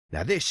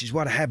Now this is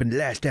what happened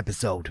last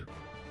episode.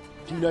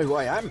 Do you know who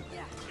I am?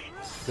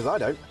 Because I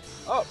don't.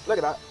 Oh, look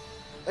at that.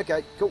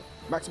 Okay, cool.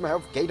 Maximum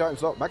health, gate item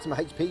slot, maximum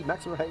HP,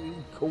 maximum HP.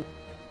 Cool.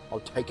 I'll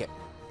take it.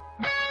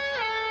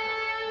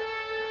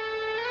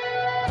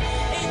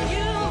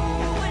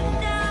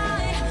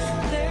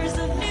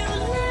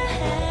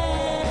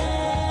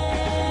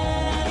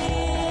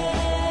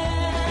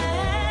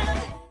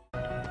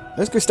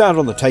 Let's go stand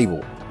on the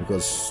table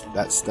because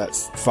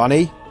that's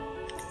funny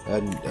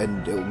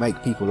and it'll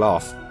make people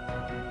laugh.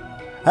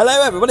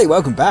 Hello everybody,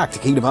 welcome back to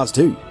Kingdom Hearts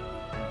 2.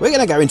 We're going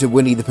to go into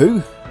Winnie the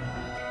Pooh.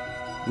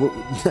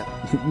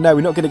 No,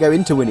 we're not going to go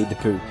into Winnie the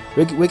Pooh.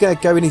 We're going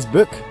to go in his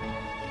book.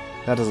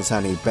 That doesn't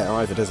sound any better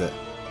either, does it?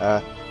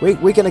 We're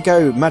going to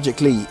go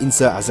magically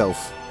insert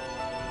ourselves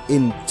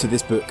into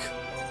this book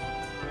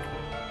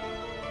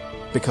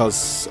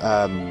because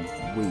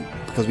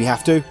we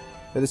have to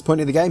at this point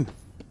in the game.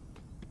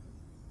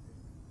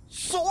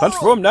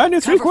 Transform 9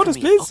 and 3/4,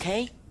 please.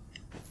 Okay.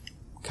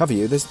 Cover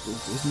you. There's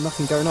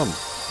nothing going on.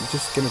 I'm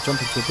just going to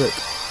jump into the book.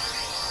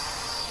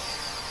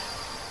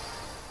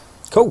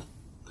 Cool.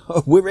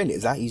 Oh, we're in it.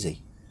 It's that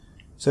easy.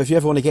 So if you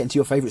ever want to get into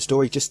your favourite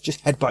story, just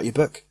headbutt your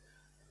book.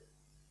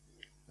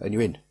 And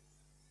you're in.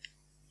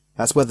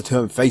 That's where the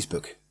term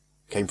Facebook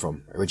came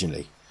from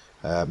originally.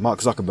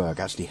 Mark Zuckerberg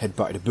actually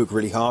headbutted a book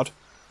really hard.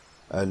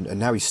 And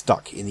now he's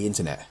stuck in the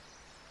internet.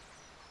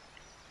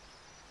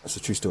 That's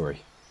a true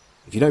story.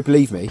 If you don't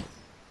believe me,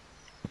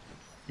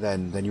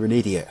 then you're an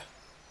idiot.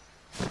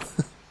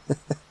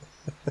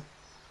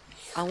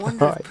 I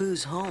wonder if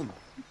Pooh's home.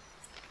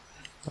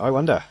 I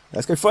wonder.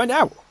 Let's go find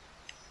out.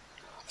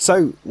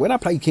 So, when I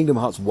played Kingdom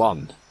Hearts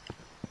 1,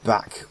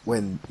 back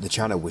when the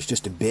channel was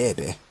just a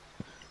baby,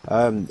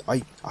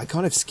 I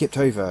kind of skipped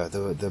over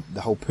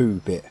the whole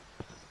Pooh bit.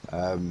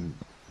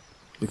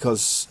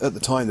 Because at the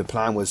time the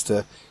plan was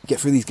to get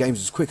through these games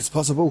as quick as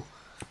possible.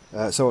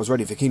 So I was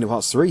ready for Kingdom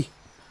Hearts 3.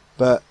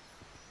 But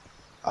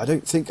I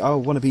don't think I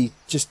want to be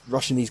just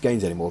rushing these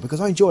games anymore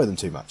because I enjoy them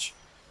too much.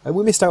 And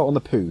we missed out on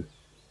the Pooh.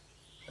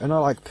 And I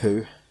like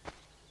Pooh.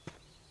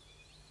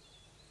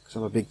 Because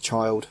I'm a big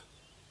child.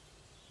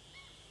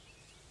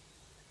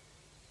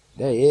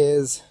 There he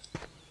is.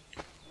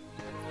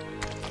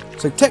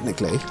 So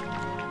technically,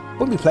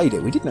 when we played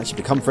it, we didn't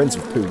actually become friends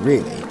with Pooh,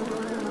 really.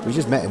 We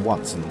just met him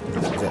once and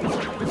that was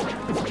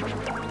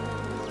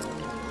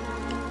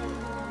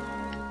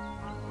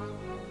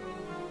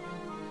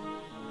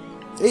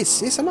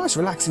it. It's a nice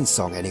relaxing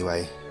song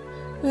anyway.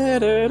 Oh,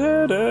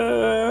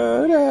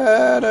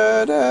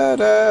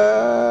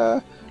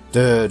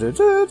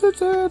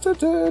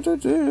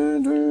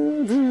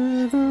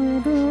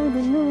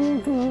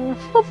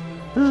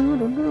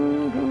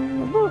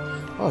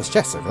 there's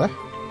chests over there.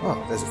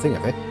 Oh, there's a thing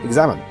over here.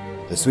 Examine.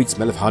 The sweet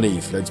smell of honey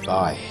floats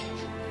by.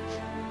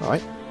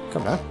 Alright,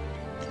 come down.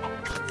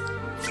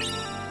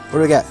 What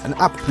do we get? An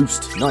app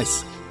boost.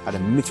 Nice. And a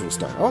mithril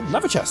stone. Oh,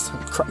 another chest. Oh,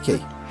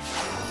 crikey.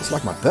 It's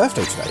like my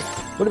birthday today.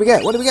 What do we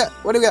get? What do we get?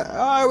 What do we get?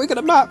 Oh, we got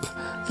a map!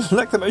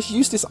 Like the most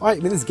useless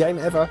item in this game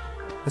ever.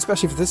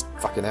 Especially for this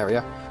fucking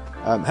area.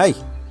 Hey.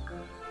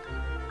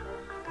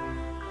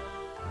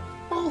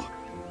 Oh.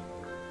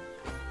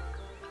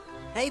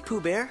 Hey,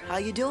 Pooh Bear. How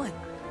you doing?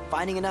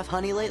 Finding enough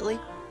honey lately?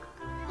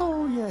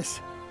 Oh,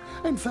 yes.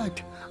 In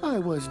fact, I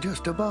was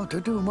just about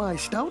to do my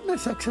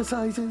stoutness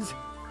exercises.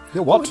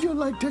 Your what? Would you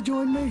like to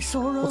join me,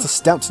 Sora? What's a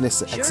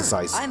stoutness Sure,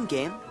 exercise? I'm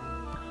game.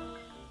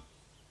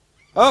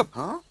 Up!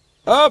 Huh?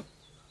 Up!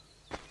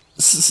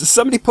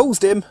 Somebody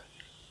paused him.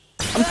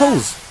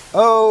 Unpause.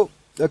 Oh,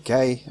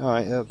 okay.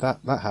 Alright,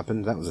 that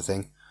happened. That was a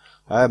thing.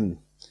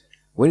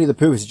 Winnie the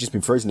Pooh has just been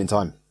frozen in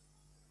time.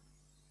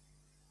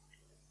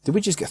 Did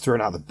we just get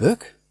thrown out of the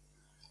book?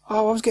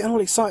 Oh, I was getting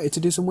all excited to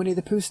do some Winnie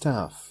the Pooh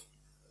stuff.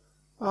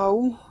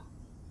 Oh.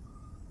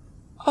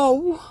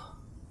 Oh.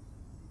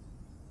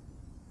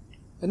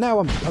 And now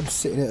I'm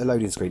sitting at a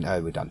loading screen.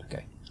 Oh, we're done.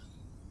 Okay.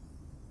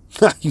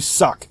 You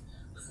suck.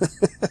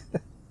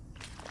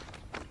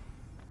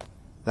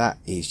 That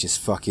is just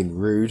fucking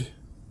rude.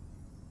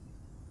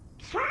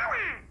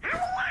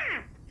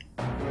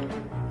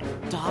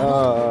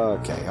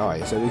 Okay,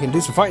 alright, so we can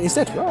do some fighting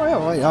instead.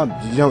 Oh,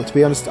 yeah, you know, to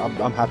be honest,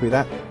 I'm happy with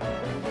that.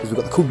 Because we've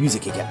got the cool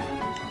music again.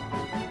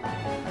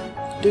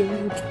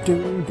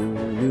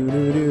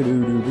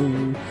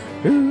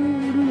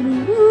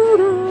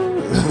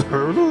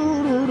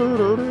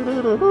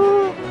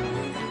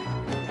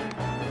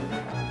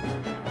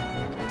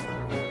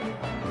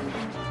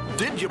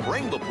 Did you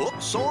bring the book,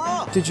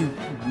 Sora? Did you?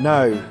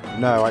 No,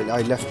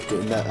 I left it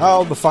in there.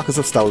 Oh, the fuckers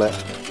have stole it.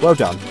 Well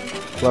done.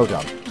 Well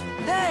done.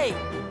 Hey!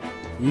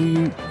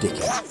 You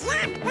dickhead.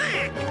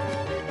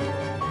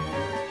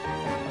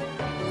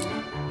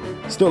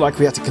 It's not like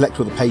we had to collect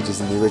all the pages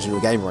in the original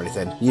game or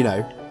anything, you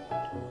know.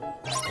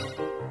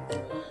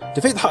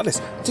 Defeat the Heartless.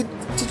 Did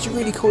you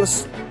really call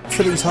us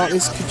for these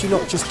Heartless? Could you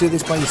not just do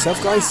this by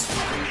yourself, guys?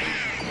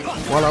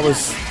 While I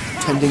was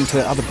tending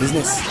to other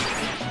business?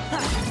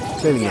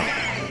 Clearly not.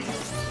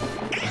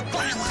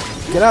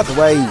 Get out of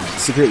the way,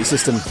 security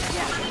system.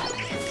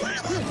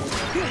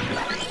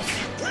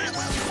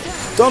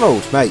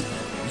 Donald, mate.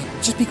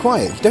 just be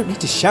quiet. You don't need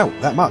to shout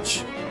that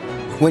much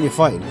when you're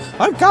fighting.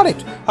 I've got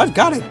it! I've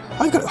got it!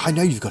 I've got it! I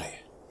know you've got it.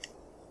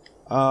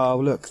 Oh,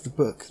 look, the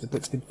book. The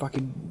book's been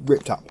fucking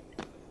ripped up.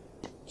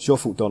 It's your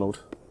fault,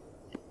 Donald.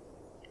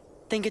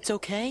 Think it's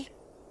okay?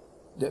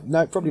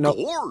 No, probably not.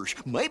 Gosh,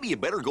 maybe you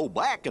better go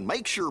back and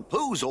make sure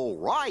Pooh's all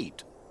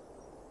right.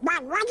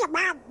 But what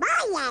about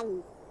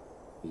Brian?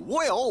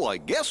 Well, I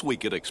guess we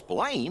could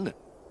explain.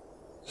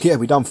 Yeah,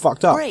 we done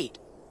fucked up. Great.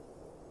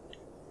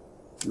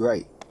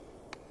 Great.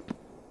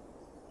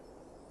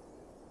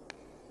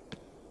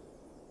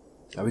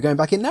 Are we going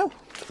back in now?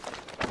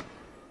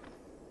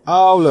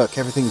 Oh, look,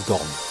 everything's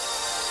gone.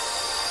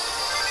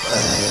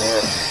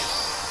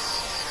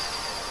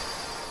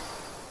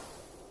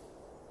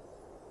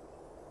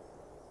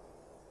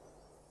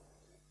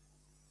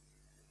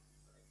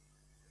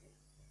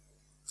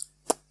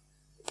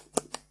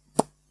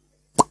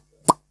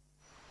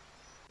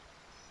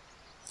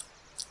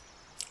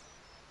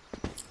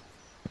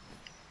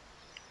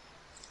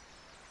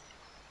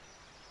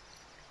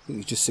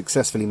 He's just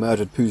successfully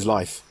murdered Pooh's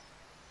life.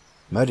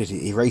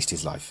 Erased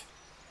his life.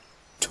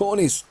 Torn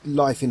his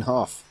life in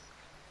half.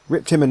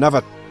 Ripped him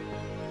another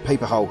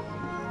paper hole.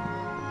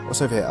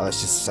 What's over here? Oh,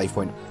 that's just a save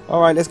point.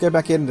 Alright, let's go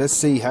back in. Let's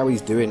see how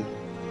he's doing.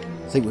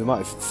 I think we might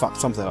have fucked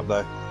something up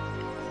though.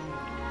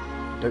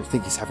 Don't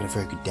think he's having a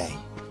very good day.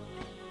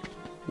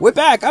 We're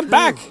back! I'm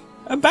back!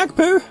 I'm back,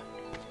 Pooh!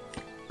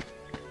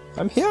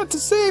 I'm here to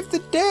save the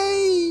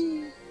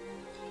day!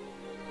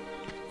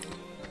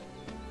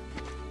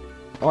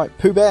 Alright,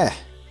 Pooh Bear.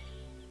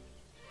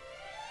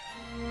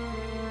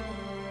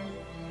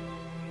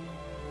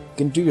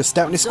 Can do your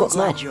stoutness squats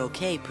now. I'm so glad you're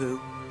okay, Pooh.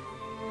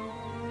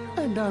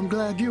 And I'm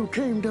glad you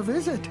came to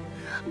visit.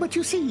 But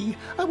you see,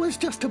 I was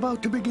just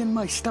about to begin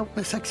my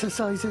stoutness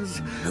exercises.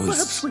 Nice.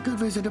 Perhaps we could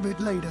visit a bit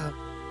later.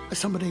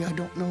 Somebody I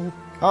don't know.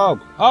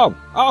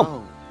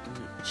 Oh,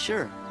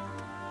 sure.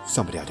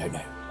 Somebody I don't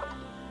know.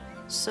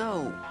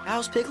 So,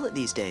 how's Piglet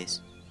these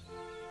days?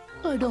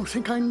 I don't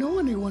think I know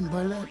anyone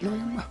by that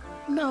name.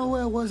 Now,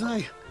 where was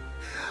I?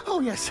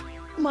 Oh, yes,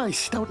 my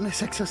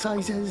stoutness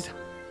exercises.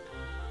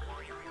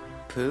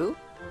 Pooh?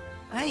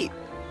 Hey,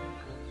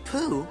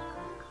 Pooh?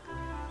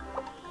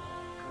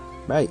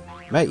 Mate,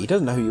 he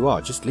doesn't know who you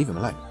are. Just leave him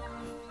alone.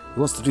 He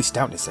wants to do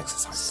stoutness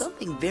exercises.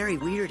 Something very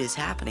weird is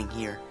happening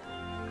here.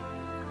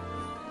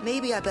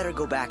 Maybe I better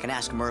go back and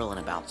ask Merlin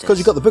about this. Because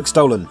you got the book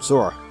stolen,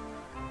 Sora.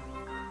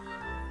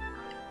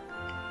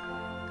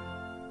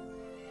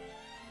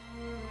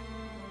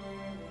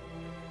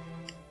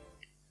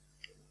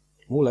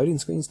 More loading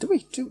screens?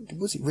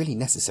 Was it really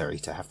necessary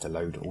to have to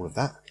load all of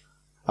that?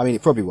 I mean,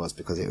 it probably was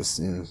because it was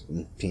a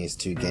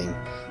PS2 game,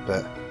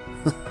 but...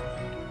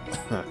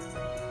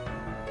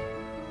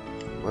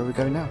 Where are we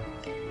going now?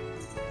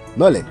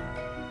 Merlin!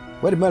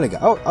 Where did Merlin go?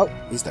 Oh,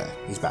 he's there.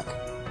 He's back.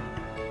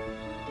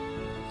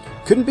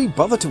 Couldn't be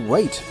bothered to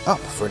wait up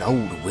for an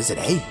old wizard,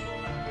 eh?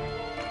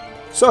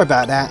 Sorry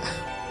about that.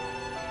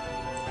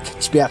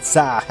 Catch me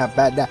outside. How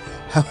bad that?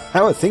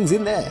 How are things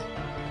in there?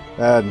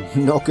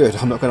 Not good,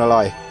 I'm not going to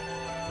lie.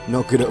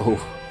 Not good at all.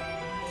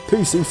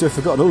 Pooh seems to have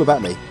forgotten all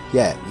about me.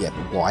 Yeah,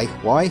 but why?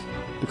 Why?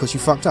 Because you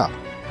fucked up.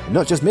 And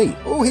not just me.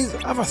 All his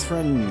other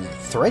friends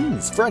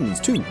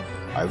too.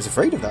 I was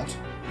afraid of that.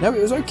 No,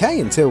 it was okay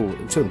until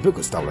the book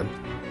was stolen.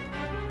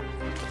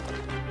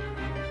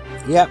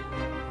 Yep.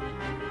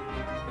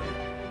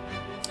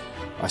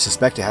 I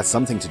suspect it had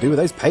something to do with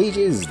those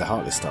pages the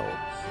Heartless stole.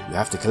 You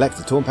have to collect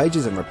the torn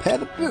pages and repair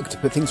the book to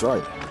put things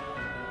right.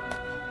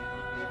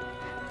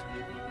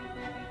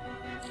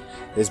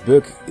 This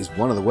book is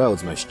one of the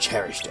world's most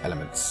cherished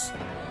elements.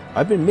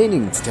 I've been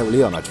meaning to tell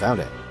Leon I'd found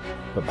it,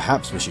 but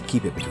perhaps we should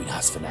keep it between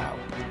us for now.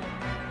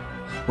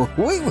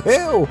 We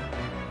will!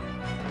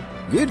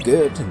 Good.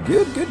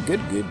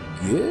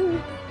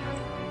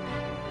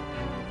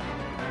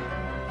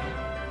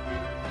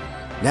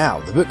 Now,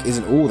 the book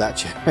isn't all that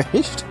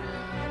cherished.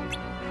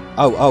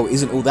 Oh,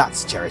 isn't all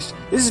that's cherished.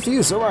 This is for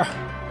you, Sora.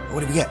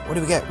 What do we get?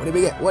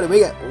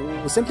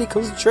 Oh, simply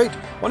concentrate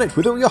on it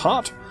with all your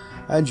heart.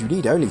 And you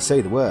need only say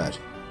the word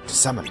to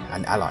summon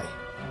an ally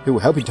who will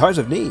help in times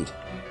of need.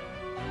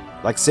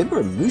 Like Simba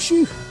and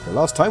Mushu, the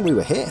last time we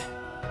were here.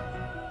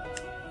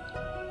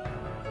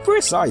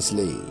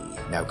 Precisely.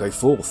 Now go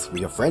forth with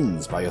your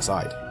friends by your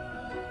side.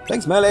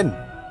 Thanks, Merlin.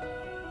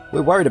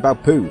 We're worried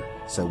about Pooh,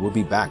 so we'll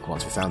be back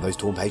once we've found those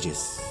torn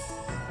pages.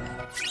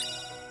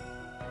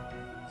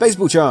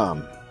 Baseball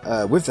charm.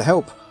 With the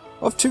help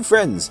of 2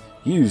 friends,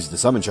 use the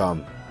summon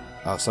charm.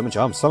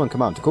 Summon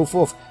command to call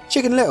forth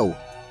Chicken Little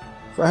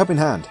for a helping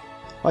hand.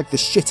 Like the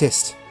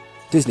shittest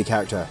Disney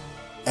character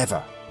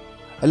ever.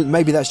 And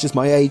maybe that's just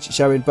my age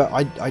showing, but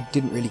I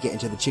didn't really get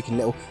into the Chicken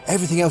Little.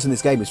 Everything else in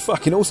this game is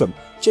fucking awesome.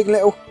 Chicken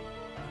Little.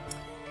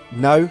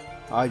 No,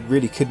 I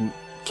really couldn't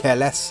care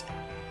less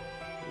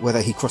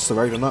whether he crossed the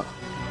road or not.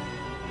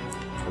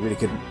 I really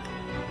couldn't.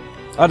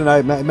 I don't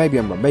know, maybe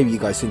I'm wrong. Maybe you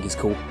guys think it's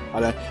cool. I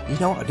don't know. You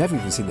know what? I've never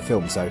even seen the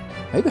film, so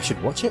maybe I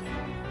should watch it.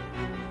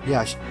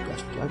 Yeah,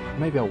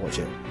 maybe I'll watch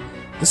it.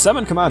 The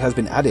summon command has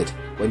been added.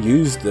 When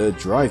used, the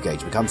drive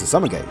gauge becomes a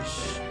summon gauge.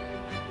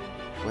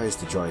 Where's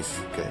the drive?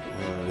 Okay.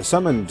 The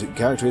summoned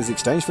character is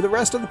exchanged for the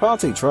rest of the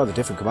party. Try the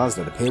different commands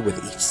that appear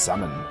with each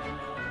summon.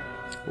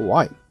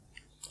 Alright.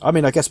 I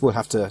mean, I guess we'll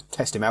have to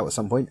test him out at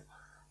some point.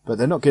 But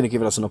they're not going to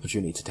give us an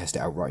opportunity to test it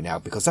out right now,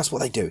 because that's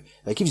what they do.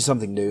 They give you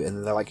something new, and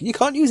then they're like, you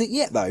can't use it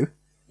yet, though.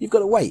 You've got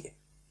to wait.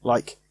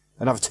 Like,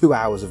 another 2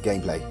 hours of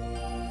gameplay.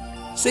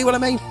 See what I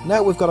mean?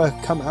 Now we've got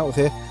to come out of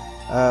here.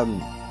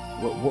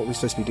 What are we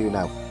supposed to be doing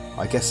now?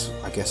 I guess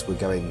we're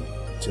going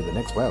to the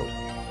next world.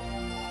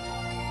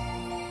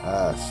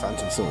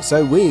 Phantom Sword.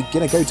 So we're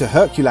going to go to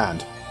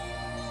Herculand.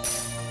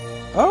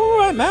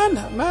 Alright, man,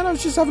 I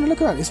was just having a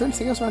look around. Is there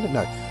anything else around it?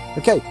 No.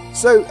 Okay,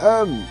 so,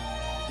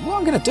 what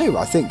I'm going to do,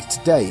 I think,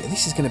 today,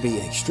 this is going to be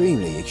an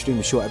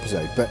extremely short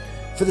episode, but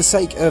for the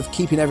sake of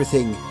keeping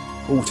everything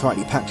all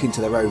tightly packed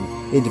into their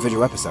own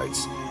individual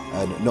episodes,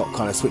 and not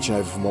kind of switching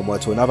over from one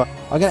word to another,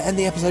 I'm going to end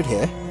the episode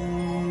here,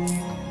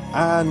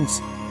 and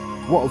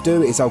what I'll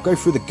do is I'll go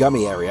through the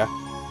gummy area,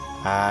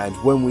 and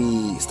when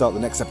we start the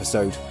next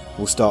episode,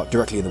 we'll start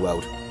directly in the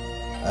world,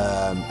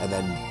 and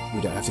then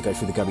we don't have to go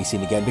through the gummy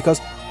scene again, because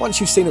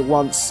once you've seen it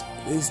once,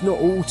 it's not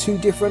all too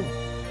different,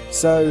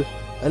 so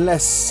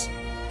unless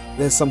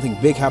there's something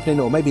big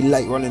happening, or maybe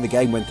later on in the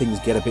game when things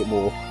get a bit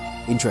more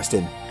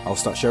interesting, I'll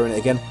start showing it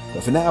again.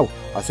 But for now,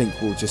 I think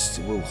we'll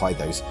hide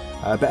those.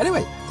 But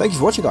anyway, thank you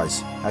for watching,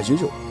 guys, as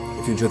usual.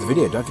 If you enjoyed the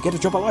video, don't forget to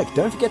drop a like,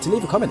 don't forget to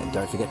leave a comment, and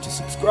don't forget to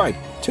subscribe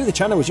to the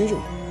channel as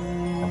usual.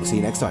 And we'll see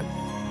you next time.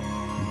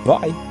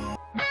 Bye!